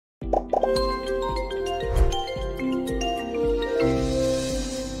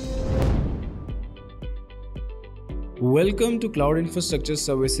Welcome to Cloud Infrastructure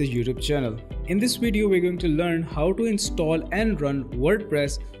Services YouTube channel. In this video, we're going to learn how to install and run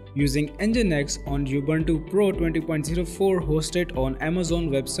WordPress using Nginx on Ubuntu Pro 20.04 hosted on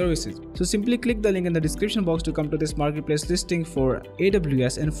Amazon Web Services. So simply click the link in the description box to come to this marketplace listing for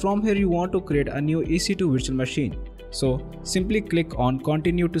AWS, and from here you want to create a new EC2 virtual machine. So simply click on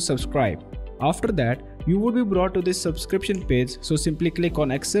continue to subscribe. After that, you would be brought to this subscription page, so simply click on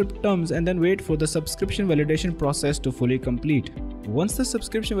accept terms and then wait for the subscription validation process to fully complete. Once the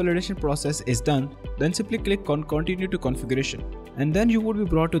subscription validation process is done, then simply click on continue to configuration. And then you would be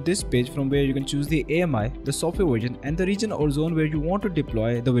brought to this page from where you can choose the AMI, the software version, and the region or zone where you want to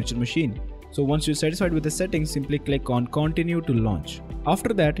deploy the virtual machine. So once you're satisfied with the settings, simply click on continue to launch.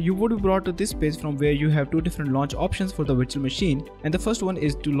 After that, you would be brought to this page from where you have two different launch options for the virtual machine, and the first one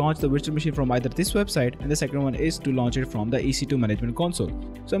is to launch the virtual machine from either this website, and the second one is to launch it from the EC2 management console.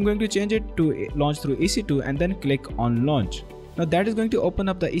 So I'm going to change it to launch through EC2 and then click on launch. Now that is going to open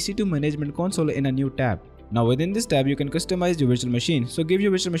up the EC2 management console in a new tab. Now within this tab you can customize your virtual machine. So give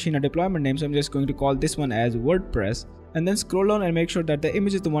your virtual machine a deployment name, so I'm just going to call this one as WordPress, and then scroll down and make sure that the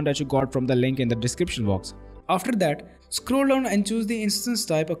image is the one that you got from the link in the description box. After that, scroll down and choose the instance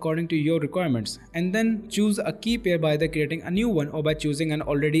type according to your requirements, and then choose a key pair by either creating a new one or by choosing an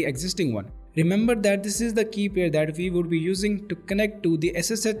already existing one. Remember that this is the key pair that we would be using to connect to the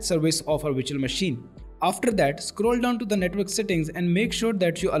SSH service of our virtual machine. After that, scroll down to the network settings and make sure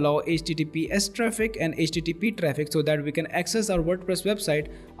that you allow HTTPS traffic and HTTP traffic so that we can access our WordPress website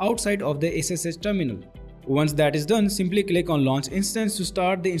outside of the SSH terminal. Once that is done, simply click on launch instance to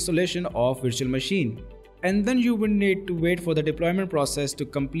start the installation of virtual machine. And then you will need to wait for the deployment process to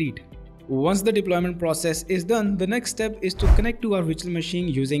complete. Once the deployment process is done, the next step is to connect to our virtual machine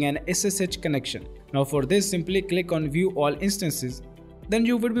using an SSH connection. Now for this, simply click on view all instances. Then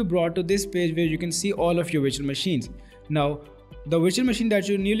you will be brought to this page where you can see all of your virtual machines. Now the virtual machine that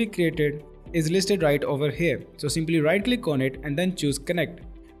you newly created is listed right over here. So simply right click on it and then choose connect.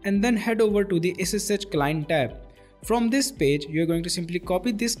 And then head over to the SSH client tab. From this page, you're going to simply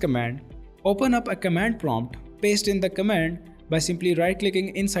copy this command, open up a command prompt, paste in the command by simply right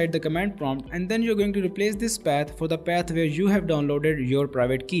clicking inside the command prompt, and then you're going to replace this path for the path where you have downloaded your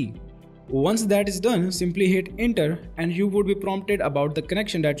private key. Once that is done, simply hit enter and you would be prompted about the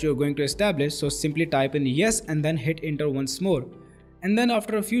connection that you're going to establish. So simply type in yes and then hit enter once more. And then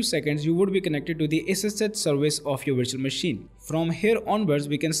after a few seconds, you would be connected to the SSH service of your virtual machine. From here onwards,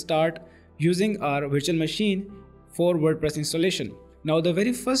 we can start using our virtual machine for WordPress installation. Now the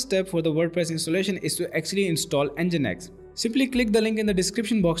very first step for the WordPress installation is to actually install Nginx. Simply click the link in the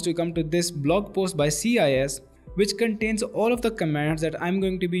description box to come to this blog post by CIS, which contains all of the commands that I'm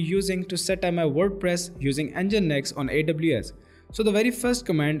going to be using to set up my WordPress using Nginx on AWS. So the very first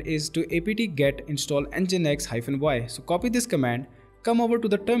command is to apt get install nginx-y. So copy this command, come over to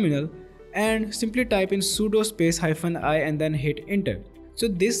the terminal and simply type in sudo space -i and then hit enter. So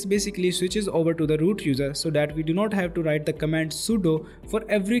this basically switches over to the root user so that we do not have to write the command sudo for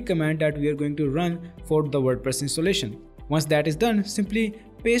every command that we are going to run for the WordPress installation. Once that is done, simply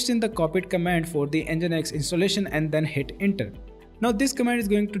paste in the copied command for the Nginx installation and then hit enter. Now this command is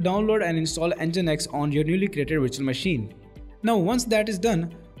going to download and install Nginx on your newly created virtual machine. Now once that is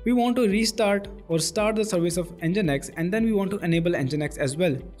done, we want to restart or start the service of Nginx, and then we want to enable Nginx as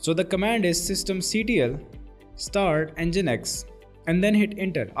well. So the command is systemctl start Nginx and then hit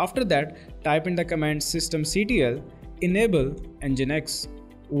enter. After that, type in the command systemctl enable Nginx.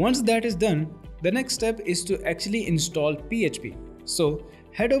 Once that is done, the next step is to actually install PHP. So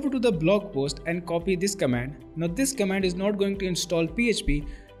head over to the blog post and copy this command. Now this command is not going to install PHP,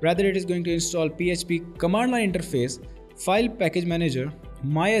 rather it is going to install PHP command line interface, file package manager,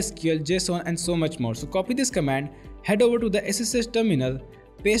 MySQL, JSON and so much more. So copy this command, head over to the SSH terminal,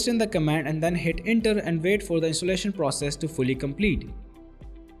 paste in the command and then hit enter and wait for the installation process to fully complete.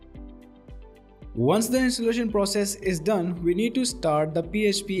 Once the installation process is done, we need to start the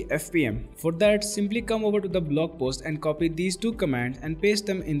PHP FPM. For that, simply come over to the blog post and copy these two commands and paste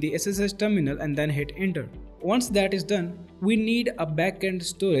them in the SSH terminal and then hit enter. Once that is done, we need a backend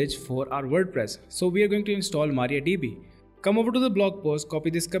storage for our WordPress. So we are going to install MariaDB. Come over to the blog post, copy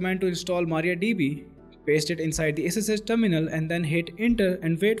this command to install MariaDB, paste it inside the SSH terminal and then hit enter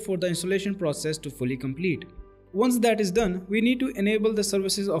and wait for the installation process to fully complete. Once that is done, we need to enable the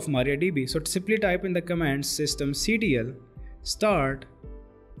services of MariaDB. So simply type in the command systemctl start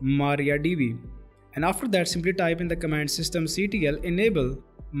MariaDB, and after that simply type in the command systemctl enable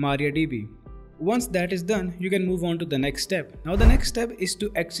MariaDB. Once that is done, you can move on to the next step. Now the next step is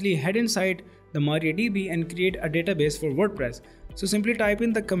to actually head inside the MariaDB and create a database for WordPress. So simply type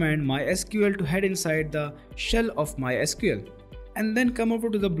in the command mysql to head inside the shell of mysql. And then come over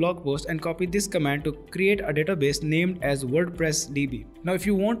to the blog post and copy this command to create a database named as WordPress DB. Now if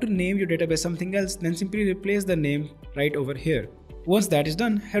you want to name your database something else, then simply replace the name right over here. Once that is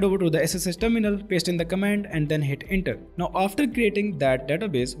done, head over to the SSH terminal, paste in the command and then hit enter. Now after creating that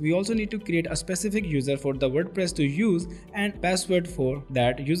database, we also need to create a specific user for the WordPress to use and password for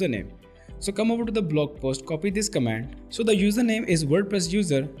that username. So come over to the blog post, copy this command. So the username is WordPress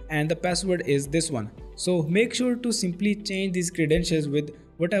user and the password is this one. So make sure to simply change these credentials with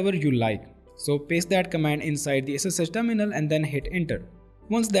whatever you like. So paste that command inside the SSH terminal and then hit enter.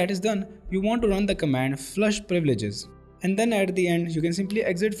 Once that is done, you want to run the command flush privileges. And then at the end, you can simply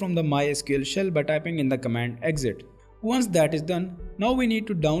exit from the MySQL shell by typing in the command exit. Once that is done, now we need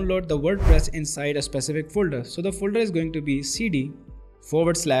to download the WordPress inside a specific folder. So the folder is going to be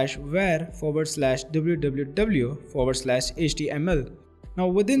cd/var/www/html. Now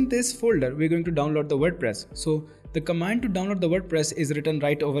within this folder, we're going to download the WordPress. So the command to download the WordPress is written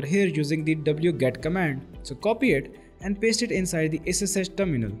right over here using the wget command. So copy it and paste it inside the SSH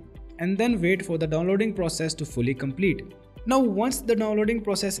terminal. And then wait for the downloading process to fully complete. Now once the downloading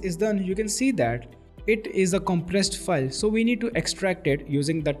process is done, you can see that it is a compressed file, so we need to extract it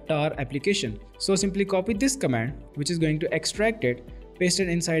using the tar application. So simply copy this command, which is going to extract it, paste it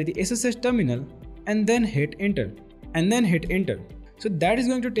inside the SSH terminal and then hit enter. So that is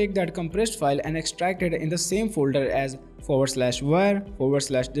going to take that compressed file and extract it in the same folder as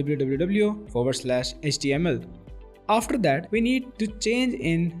 /var/www/html. After that, we need to change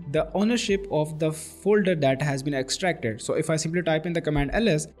in the ownership of the folder that has been extracted. So if I simply type in the command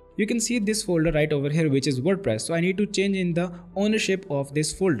ls, you can see this folder right over here, which is WordPress. So I need to change in the ownership of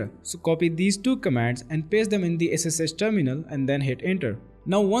this folder. So copy these two commands and paste them in the SSH terminal and then hit enter.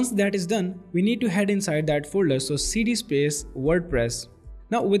 Now once that is done, we need to head inside that folder. So cd space WordPress.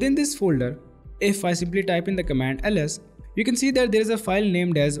 Now within this folder, if I simply type in the command ls, you can see that there is a file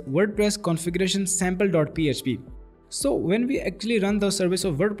named as WordPress configuration sample.php. So when we actually run the service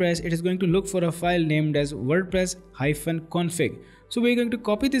of WordPress, it is going to look for a file named as WordPress-config. So we're going to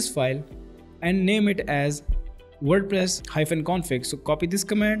copy this file and name it as WordPress-config. So copy this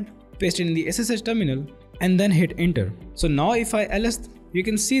command, paste it in the SSH terminal and then hit enter. So now if I ls, you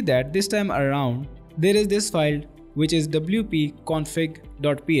can see that this time around there is this file which is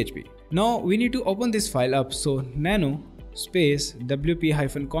wp-config.php. Now we need to open this file up. So nano space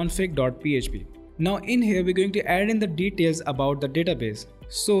wp-config.php. Now in here we're going to add in the details about the database.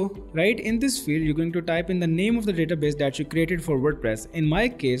 So right in this field you're going to type in the name of the database that you created for WordPress. In my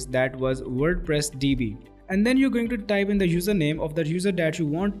case that was WordPress DB. And then you're going to type in the username of the user that you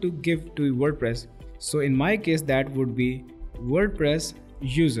want to give to WordPress. So in my case that would be WordPress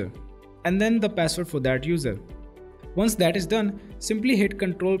user. And then the password for that user. Once that is done, simply hit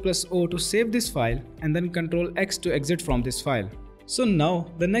Ctrl+O to save this file and then Ctrl+X to exit from this file. So now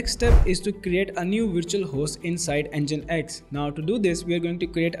the next step is to create a new virtual host inside Nginx. Now to do this, we are going to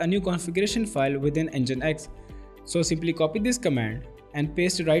create a new configuration file within Nginx. So simply copy this command and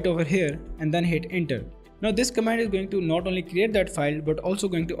paste it right over here and then hit enter. Now this command is going to not only create that file but also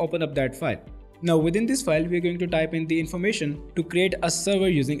going to open up that file. Now within this file, we are going to type in the information to create a server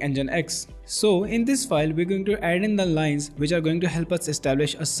using Nginx. So in this file, we are going to add in the lines which are going to help us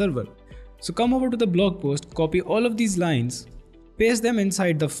establish a server. So come over to the blog post, copy all of these lines, paste them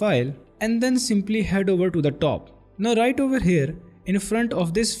inside the file and then simply head over to the top. Now right over here in front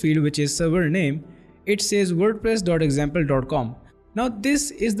of this field which is server name, it says wordpress.example.com. Now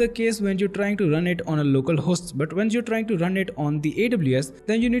this is the case when you're trying to run it on a local host, but when you're trying to run it on the AWS,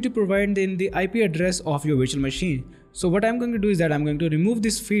 then you need to provide in the IP address of your virtual machine. So what I'm going to do is that I'm going to remove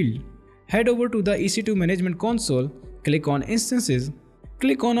this field, head over to the EC2 management console, click on instances,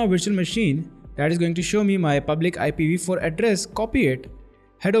 click on a virtual machine. That is going to show me my public IPv4 address, copy it,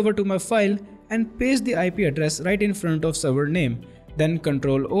 head over to my file and paste the IP address right in front of server name. Then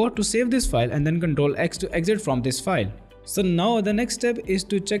Ctrl+O to save this file and then Ctrl+X to exit from this file. So now the next step is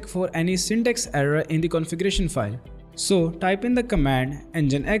to check for any syntax error in the configuration file. So type in the command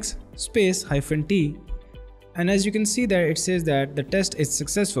nginx space -t and as you can see that it says that the test is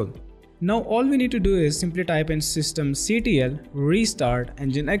successful. Now all we need to do is simply type in systemctl restart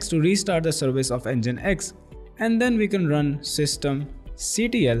nginx to restart the service of nginx, and then we can run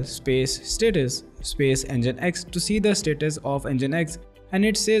systemctl space status space nginx to see the status of nginx, and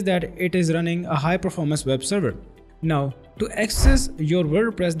it says that it is running a high performance web server. Now to access your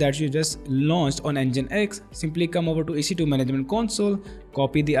WordPress that you just launched on Nginx, simply come over to EC2 management console,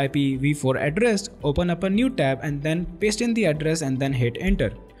 copy the IPv4 address, open up a new tab and then paste in the address and then hit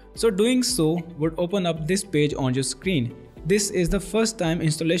enter. So doing so would open up this page on your screen. this is the first time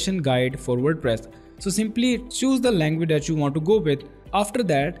installation guide for WordPress. So simply choose the language that you want to go with. After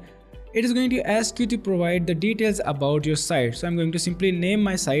that, it is going to ask you to provide the details about your site. So I'm going to simply name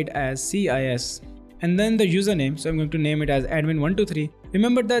my site as CIS. And then the username, so I'm going to name it as admin123.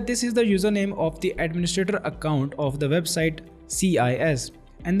 Remember that this is the username of the administrator account of the website CIS.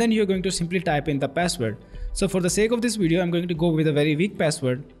 And then you're going to simply type in the password. So for the sake of this video, I'm going to go with a very weak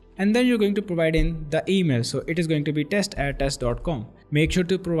password. And then you're going to provide in the email. So it is going to be test@test.com. Make sure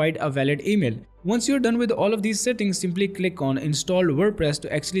to provide a valid email. Once you're done with all of these settings, simply click on install WordPress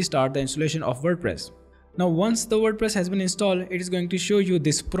to actually start the installation of WordPress. Now once the WordPress has been installed, it is going to show you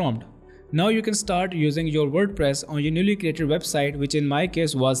this prompt. Now you can start using your WordPress on your newly created website, which in my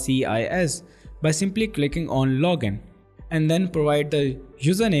case was CIS, by simply clicking on login. And then provide the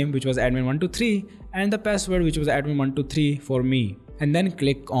username, which was admin123, and the password, which was admin123 for me. And then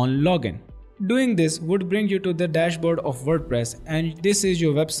click on login. Doing this would bring you to the dashboard of WordPress, and this is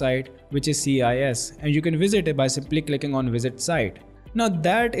your website, which is CIS, and you can visit it by simply clicking on visit site. Now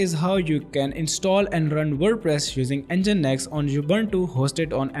that is how you can install and run WordPress using Nginx on Ubuntu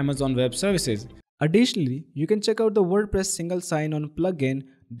hosted on Amazon Web Services. Additionally, you can check out the WordPress single sign-on plugin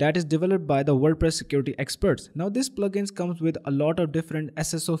that is developed by the WordPress security experts. Now this plugin comes with a lot of different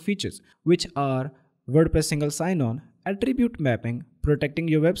SSO features, which are WordPress single sign-on, attribute mapping, protecting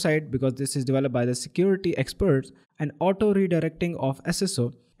your website because this is developed by the security experts, and auto redirecting of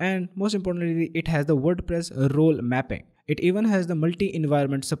SSO, and most importantly, it has the WordPress role mapping. It even has the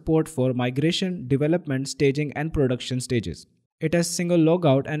multi-environment support for migration, development, staging, and production stages. It has single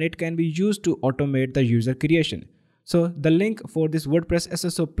logout and it can be used to automate the user creation. So the link for this WordPress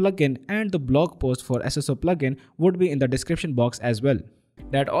SSO plugin and the blog post for SSO plugin would be in the description box as well.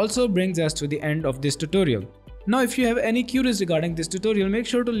 That also brings us to the end of this tutorial. Now if you have any queries regarding this tutorial, make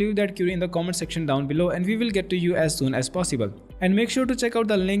sure to leave that query in the comment section down below and we will get to you as soon as possible. And make sure to check out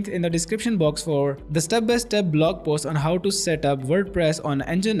the link in the description box for the step-by-step blog post on how to set up WordPress on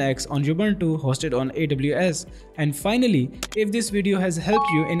Nginx on Ubuntu hosted on AWS. And finally, if this video has helped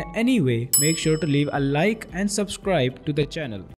you in any way, make sure to leave a like and subscribe to the channel.